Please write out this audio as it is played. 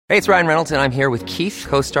Hey, it's Ryan Reynolds, and I'm here with Keith,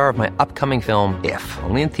 co-star of my upcoming film, If,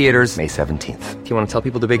 only in theaters May 17th. Do you want to tell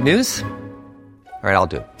people the big news? All right, I'll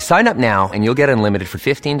do it. Sign up now and you'll get unlimited for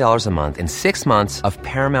 $15 a month and 6 months of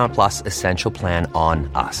Paramount Plus Essential Plan on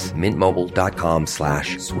us.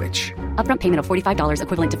 MintMobile.com/switch. Upfront payment of $45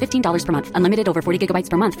 equivalent to $15 per month. Unlimited over 40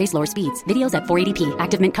 gigabytes per month. Face lower speeds. Videos at 480p.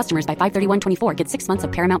 Active Mint customers by 531.24 get 6 months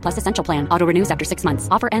of Paramount Plus Essential Plan. Auto renews after 6 months.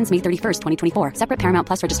 Offer ends May 31st, 2024. Separate Paramount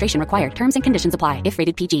Plus registration required. Terms and conditions apply if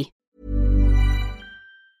rated PG.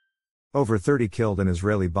 Over 30 killed in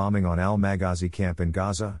Israeli bombing on Al-Maghazi camp in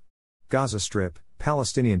Gaza. Gaza Strip,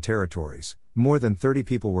 Palestinian territories. More than 30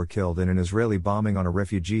 people were killed in an Israeli bombing on a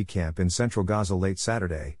refugee camp in central Gaza late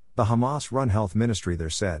Saturday, the Hamas-run health ministry there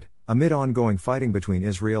said, amid ongoing fighting between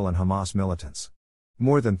Israel and Hamas militants.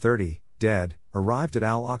 More than 30, dead, arrived at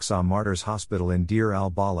Al-Aqsa Martyrs Hospital in Deir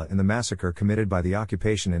al-Bala in the massacre committed by the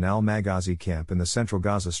occupation in Al-Maghazi camp in the central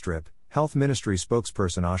Gaza Strip, health ministry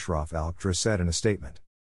spokesperson Ashraf al-Qudra said in a statement.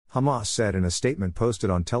 Hamas said in a statement posted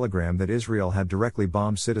on Telegram that Israel had directly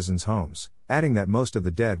bombed citizens' homes, adding that most of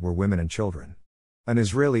the dead were women and children. An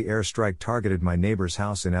Israeli airstrike targeted my neighbor's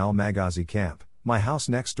house in Al-Maghazi camp. My house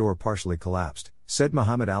next door partially collapsed, said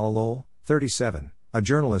Mohammed Al-Alol, 37, a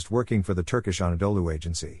journalist working for the Turkish Anadolu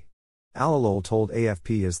agency. Al-Alol told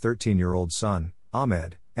AFP his 13-year-old son,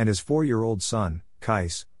 Ahmed, and his 4-year-old son,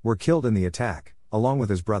 Kais, were killed in the attack, along with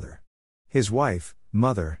his brother. His wife,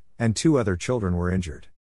 mother, and 2 other children were injured.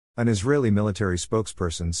 An Israeli military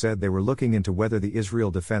spokesperson said they were looking into whether the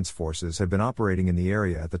Israel Defense Forces had been operating in the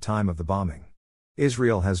area at the time of the bombing.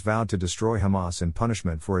 Israel has vowed to destroy Hamas in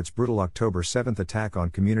punishment for its brutal October 7 attack on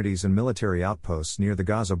communities and military outposts near the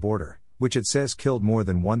Gaza border, which it says killed more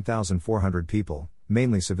than 1,400 people,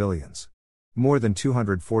 mainly civilians. More than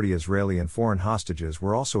 240 Israeli and foreign hostages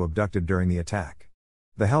were also abducted during the attack.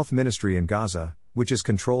 The health ministry in Gaza, which is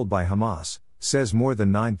controlled by Hamas, says more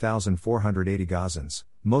than 9,480 Gazans,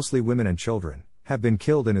 mostly women and children, have been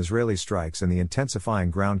killed in Israeli strikes and the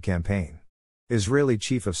intensifying ground campaign. Israeli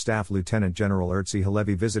Chief of Staff Lieutenant General Erzi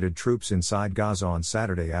Halevi visited troops inside Gaza on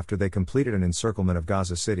Saturday after they completed an encirclement of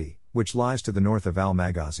Gaza City, which lies to the north of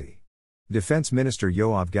Al-Maghazi. Defense Minister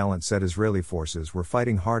Yoav Gallant said Israeli forces were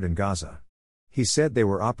fighting hard in Gaza. He said they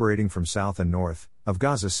were operating from south and north of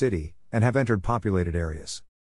Gaza City, and have entered populated areas.